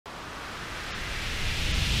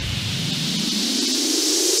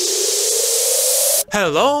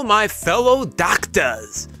Hello, my fellow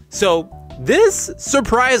doctors! So, this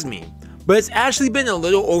surprised me, but it's actually been a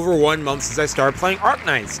little over 1 month since I started playing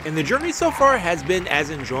Arknights, and the journey so far has been as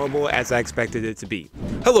enjoyable as I expected it to be.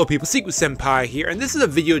 Hello people, Seku-Senpai here, and this is a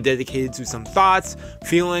video dedicated to some thoughts,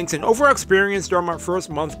 feelings, and overall experience during my first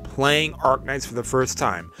month playing Arknights for the first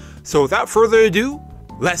time. So without further ado,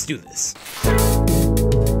 let's do this.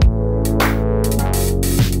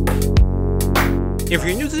 If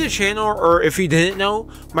you're new to the channel, or if you didn't know,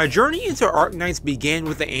 my journey into Arknights began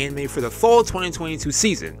with the anime for the fall 2022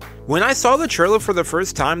 season. When I saw the trailer for the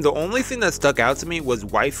first time, the only thing that stuck out to me was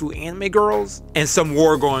waifu anime girls and some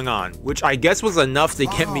war going on, which I guess was enough to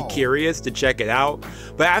get me curious to check it out.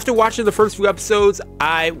 But after watching the first few episodes,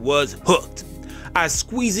 I was hooked. I was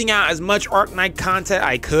squeezing out as much Arknight content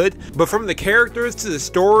I could, but from the characters to the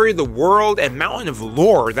story, the world, and mountain of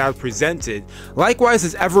lore that was presented, likewise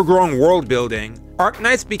as ever-growing world building,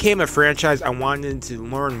 Arknights became a franchise I wanted to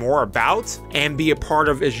learn more about and be a part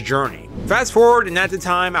of its journey. Fast forward, and at the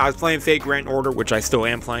time I was playing Fate Grand Order, which I still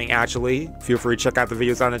am playing actually, feel free to check out the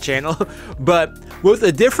videos on the channel, but with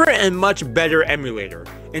a different and much better emulator,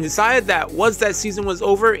 and decided that once that season was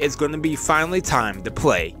over, it's going to be finally time to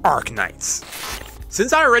play Arknights.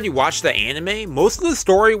 Since I already watched the anime, most of the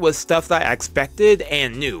story was stuff that I expected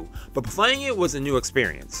and knew, but playing it was a new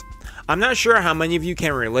experience. I'm not sure how many of you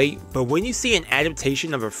can relate, but when you see an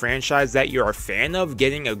adaptation of a franchise that you're a fan of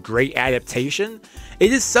getting a great adaptation,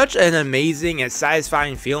 it is such an amazing and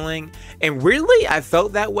satisfying feeling, and weirdly I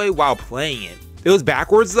felt that way while playing it. It was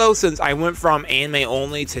backwards though, since I went from anime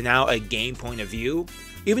only to now a game point of view.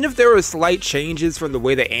 Even if there were slight changes from the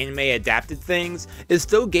way the anime adapted things, it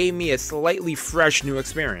still gave me a slightly fresh new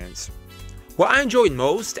experience. What I enjoyed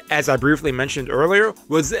most, as I briefly mentioned earlier,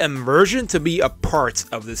 was the immersion to be a part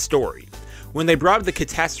of the story. When they brought up the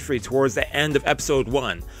catastrophe towards the end of episode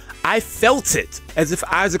 1, I felt it as if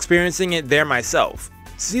I was experiencing it there myself.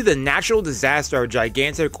 To see the natural disaster of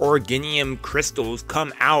gigantic organium crystals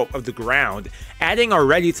come out of the ground, adding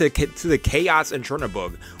already to the chaos in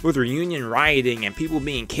Chernobog, with reunion rioting and people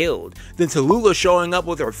being killed, then Tallulah showing up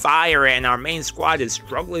with her fire and our main squad is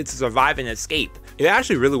struggling to survive and escape. It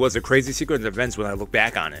actually really was a crazy sequence of events when I look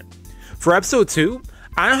back on it. For episode 2,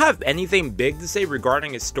 I don't have anything big to say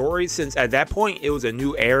regarding its story, since at that point it was a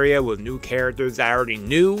new area with new characters I already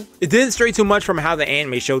knew. It didn't stray too much from how the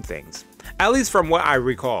anime showed things, at least from what I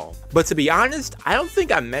recall. But to be honest, I don't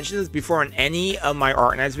think I mentioned this before in any of my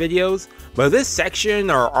Arknights videos, but this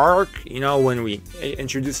section or arc, when we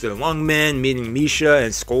introduced the Lungmen, meeting Misha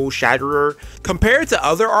and Skull Shatterer, compared to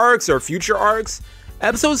other arcs or future arcs,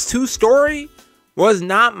 episode 2's story was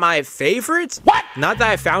not my favorite. What? Not that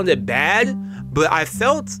I found it bad, but I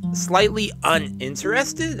felt slightly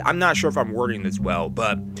uninterested. I'm not sure if I'm wording this well,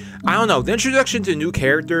 but I don't know. The introduction to new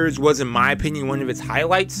characters was, in my opinion, one of its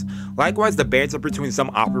highlights. Likewise, the banter between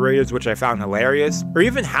some operators, which I found hilarious, or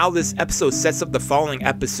even how this episode sets up the following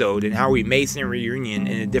episode and how we may see a reunion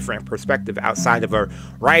in a different perspective outside of a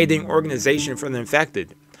rioting organization for the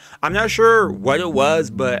infected. I'm not sure what it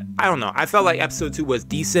was, but I don't know. I felt like episode 2 was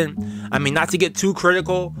decent. I mean, not to get too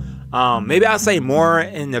critical. Maybe I'll say more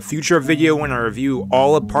in the future video when I review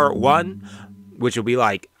all of part 1, which will be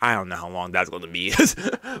like, I don't know how long that's going to be.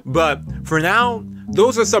 But for now,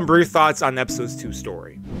 those are some brief thoughts on episode 2's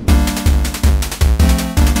story.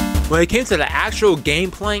 When it came to the actual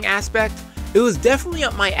game playing aspect, it was definitely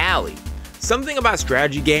up my alley. Something about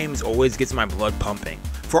strategy games always gets my blood pumping.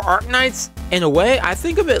 For Arknights, in a way, I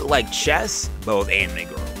think of it like chess, but with anime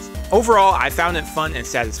girls. Overall, I found it fun and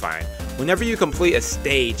satisfying whenever you complete a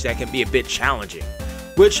stage that can be a bit challenging,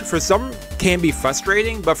 which for some can be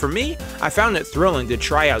frustrating, but for me, I found it thrilling to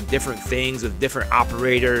try out different things with different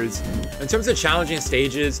operators. In terms of challenging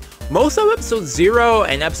stages, most of episode 0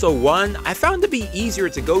 and episode 1 I found to be easier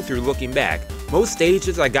to go through looking back. Most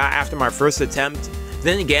stages I got after my first attempt.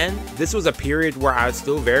 Then again, this was a period where I was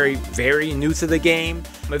still very new to the game.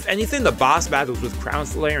 If anything, the boss battles with Crown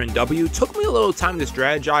Slayer and W took me a little time to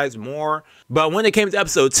strategize more, but when it came to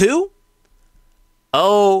episode 2,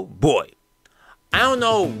 oh boy. I don't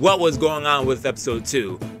know what was going on with episode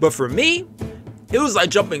 2, but for me, it was like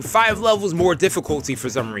jumping 5 levels more difficulty for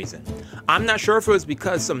some reason. I'm not sure if it was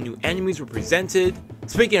because some new enemies were presented.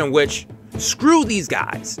 Speaking of which, screw these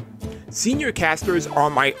guys. Senior casters are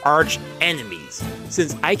my arch enemies,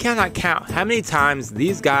 since I cannot count how many times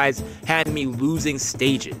these guys had me losing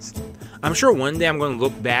stages. I'm sure one day I'm going to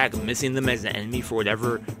look back missing them as an enemy for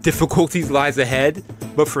whatever difficulties lies ahead,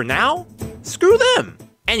 but for now, screw them.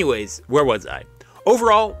 Anyways, where was I?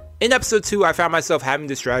 Overall, In episode 2, I found myself having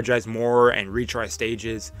to strategize more and retry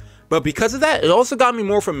stages, but because of that, it also got me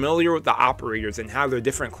more familiar with the operators and how their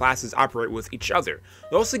different classes operate with each other.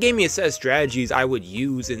 It also gave me a set of strategies I would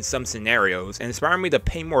use in some scenarios and inspired me to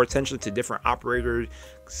pay more attention to different operator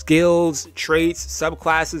skills, traits,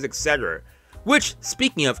 subclasses, etc. Which,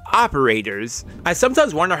 speaking of operators, I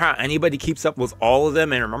sometimes wonder how anybody keeps up with all of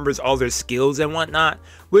them and remembers all their skills and whatnot,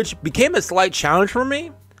 which became a slight challenge for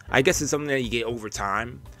me. I guess it's something that you get over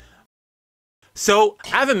time. So,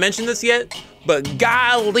 I haven't mentioned this yet, but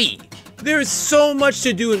golly, there's so much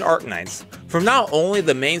to do in Arknights. From not only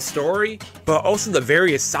the main story, but also the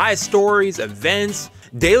various side stories, events,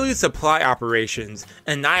 daily supply operations,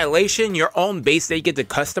 annihilation, your own base that you get to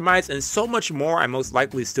customize, and so much more I most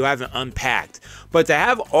likely still haven't unpacked. But to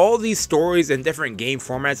have all these stories and different game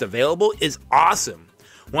formats available is awesome.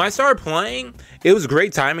 When I started playing, it was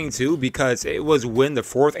great timing too, because it was when the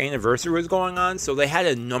 4th anniversary was going on, so they had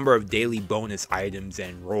a number of daily bonus items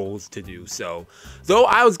and roles to do. So, though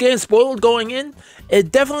I was getting spoiled going in,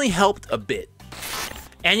 it definitely helped a bit.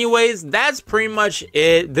 Anyways, that's pretty much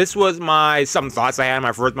it. This was some thoughts I had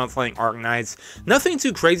my first month playing Arknights. Nothing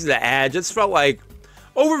too crazy to add, just felt like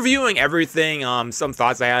overviewing everything, some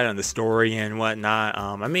thoughts I had on the story and whatnot.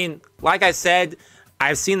 I mean, like I said,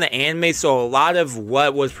 I've seen the anime, so a lot of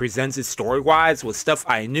what was presented story-wise was stuff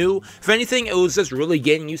I knew. If anything, it was just really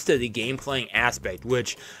getting used to the game-playing aspect,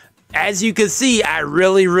 which, as you can see, I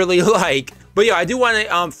really like. But yeah, I do want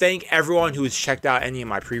to thank everyone who's checked out any of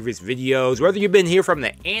my previous videos. Whether you've been here from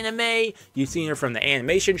the anime, you've seen it from the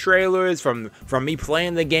animation trailers, from me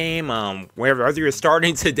playing the game, whether you're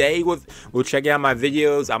starting today with checking out my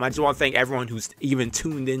videos. I just want to thank everyone who's even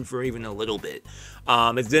tuned in for even a little bit.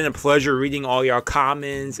 It's been a pleasure reading all your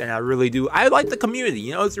comments, and I really do. I like the community.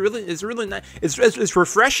 You know, it's really nice. It's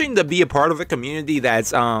refreshing to be a part of a community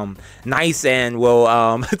that's nice and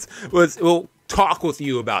will talk with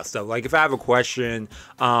you about stuff. Like if I have a question,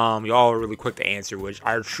 y'all are really quick to answer, which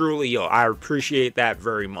I truly, I appreciate that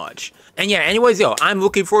very much. And yeah, anyways, I'm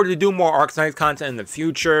looking forward to doing more Arknights content in the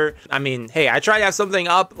future. I mean, hey, I try to have something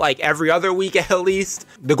up like every other week at least.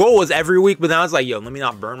 The goal was every week, but now I was like, let me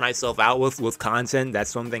not burn myself out with content. That's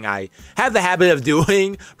something I have the habit of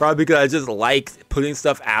doing, probably because I just like putting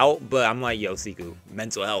stuff out. But I'm like, Seku,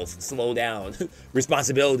 mental health, slow down,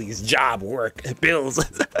 responsibilities, job, work, bills.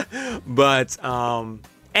 But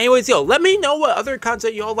anyways, let me know what other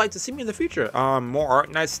content y'all like to see me in the future. More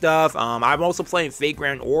Arknights stuff. I'm also playing Fate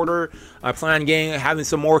Grand Order. I plan on having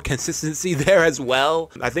some more consistency there as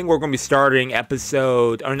well. I think we're going to be starting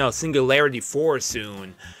Singularity 4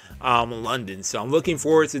 soon, in London. So I'm looking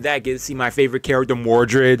forward to that. Get to see my favorite character,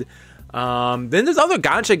 Mordred. Then there's other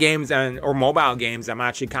Gatcha games or mobile games I'm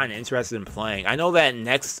actually kind of interested in playing. I know that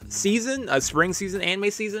next season, spring season,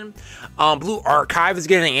 anime season, Blue Archive is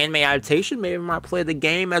getting an anime adaptation. Maybe I might play the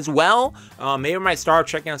game as well. Maybe I might start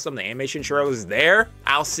checking out some of the animation trailers there.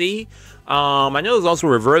 I'll see. I know there's also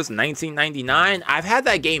Reverse 1999. I've had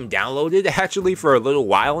that game downloaded actually for a little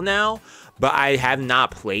while now, but I have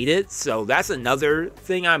not played it, so that's another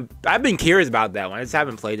thing I've been curious about that one. I just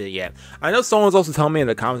haven't played it yet. I know someone's also telling me in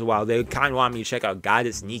the comments a while they kind of want me to check out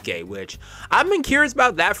Goddess Nike, which I've been curious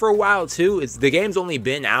about that for a while too. The game's only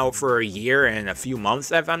been out for a year and a few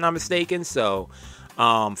months, if I'm not mistaken, so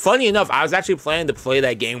funny enough, I was actually planning to play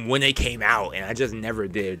that game when it came out, and I just never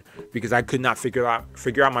did because I could not figure out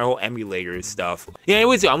my whole emulator stuff. Yeah,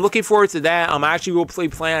 anyways, I'm looking forward to that. I actually will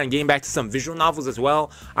plan on getting back to some visual novels as well.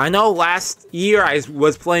 I know last year I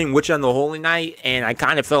was playing Witch on the Holy Night, and I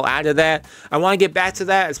kind of fell out of that. I want to get back to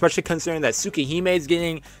that, especially considering that Tsukihime is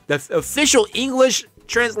getting the official English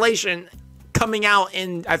translation coming out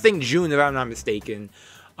in, I think, June, if I'm not mistaken.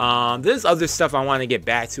 There's other stuff I want to get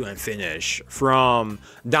back to and finish from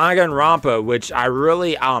Danganronpa, which I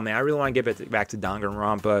really want to get back to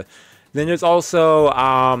Danganronpa. Then there's also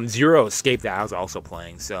Zero Escape that I was also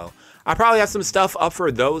playing, so I probably have some stuff up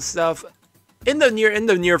for those stuff in the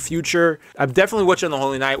near future. I'm definitely Witch on the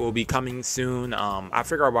Holy Night will be coming soon. I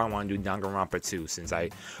figure out what I want to do Danganronpa 2, since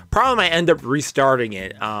I probably might end up restarting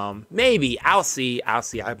it. Maybe I'll see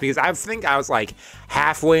because I think I was like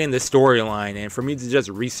halfway in the storyline, and for me to just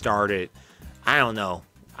restart it, I don't know.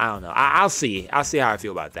 I'll see how I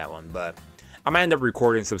feel about that one, but I might end up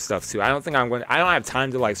recording some stuff too. I don't have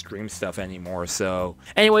time to like stream stuff anymore. So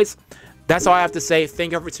anyways, That's all I have to say.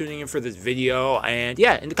 Thank you for tuning in for this video. And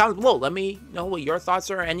yeah, in the comments below, let me know what your thoughts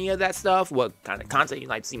are, any of that stuff, what kind of content you'd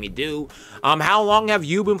like to see me do. How long have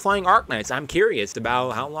you been playing Arknights? I'm curious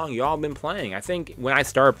about how long y'all been playing. I think when I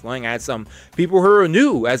started playing, I had some people who are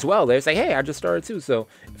new as well. They say, hey, I just started too. So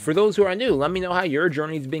for those who are new, let me know how your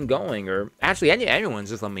journey's been going, or actually anyone's,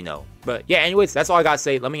 just let me know. But yeah, anyways, that's all I gotta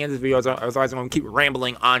say. Let me end this video, otherwise I'm gonna keep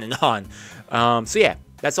rambling on and on. So yeah,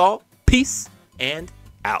 that's all. Peace and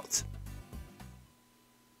out.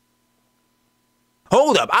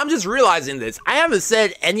 Hold up, I'm just realizing this. I haven't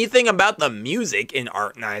said anything about the music in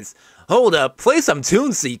Arknights. Hold up, play some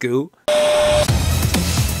tunes, Seku.